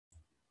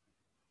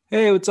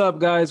Hey, what's up,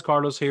 guys?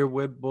 Carlos here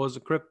with Bulls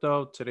of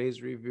Crypto.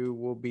 Today's review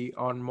will be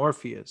on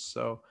Morpheus.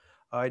 So,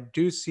 I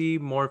do see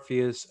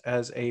Morpheus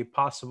as a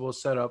possible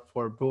setup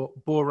for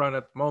bull run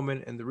at the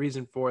moment. And the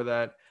reason for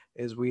that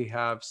is we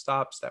have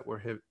stops that were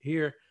hit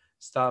here,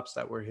 stops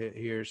that were hit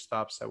here,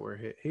 stops that were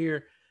hit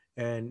here.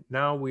 And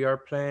now we are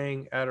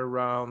playing at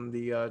around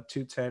the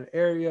 210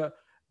 area.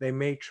 They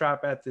may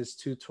trap at this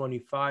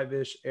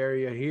 225-ish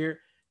area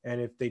here.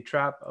 And if they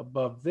trap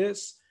above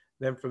this,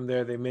 then from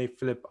there, they may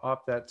flip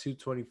off that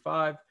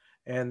 225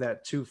 and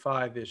that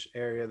 25-ish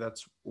area.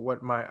 That's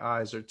what my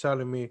eyes are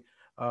telling me.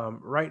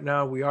 Right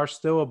now, we are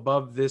still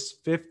above this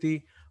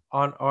 50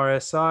 on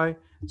RSI.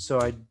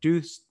 So I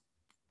do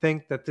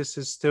think that this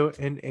is still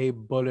in a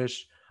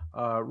bullish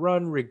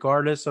run,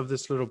 regardless of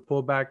this little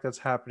pullback that's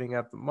happening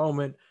at the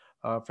moment.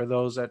 For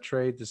those that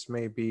trade, this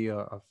may be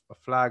a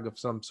flag of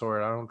some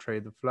sort. I don't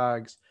trade the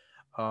flags.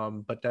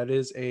 But that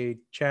is a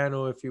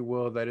channel, if you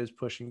will, that is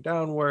pushing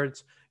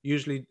downwards.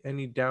 Usually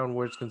any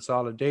downwards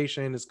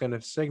consolidation is going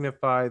to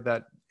signify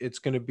that it's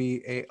going to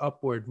be a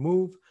upward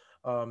move.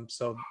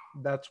 So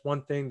that's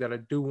one thing that I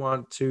do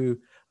want to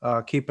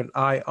keep an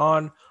eye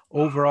on.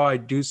 Overall, I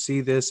do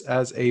see this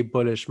as a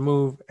bullish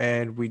move,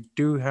 and we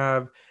do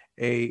have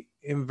a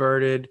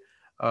inverted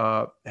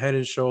head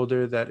and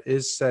shoulder that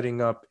is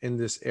setting up in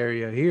this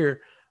area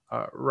here,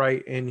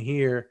 right in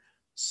here.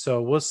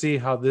 So we'll see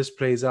how this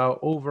plays out.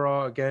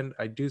 Overall, again,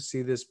 I do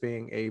see this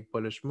being a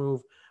bullish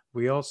move.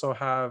 We also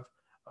have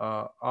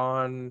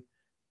on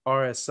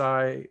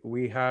RSI,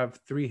 we have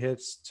 3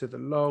 hits to the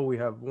low. We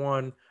have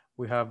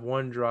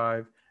one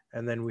drive,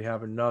 and then we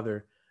have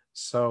another.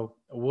 So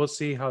we'll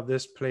see how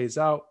this plays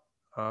out.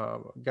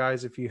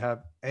 Guys, if you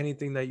have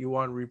anything that you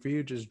want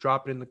reviewed, just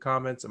drop it in the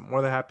comments. I'm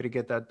more than happy to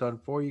get that done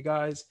for you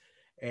guys.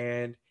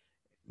 And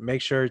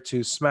make sure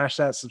to smash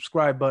that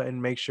subscribe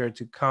button. Make sure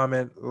to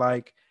comment,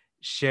 like,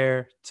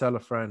 share, tell a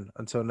friend.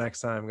 Until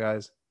next time,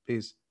 guys.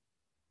 Peace.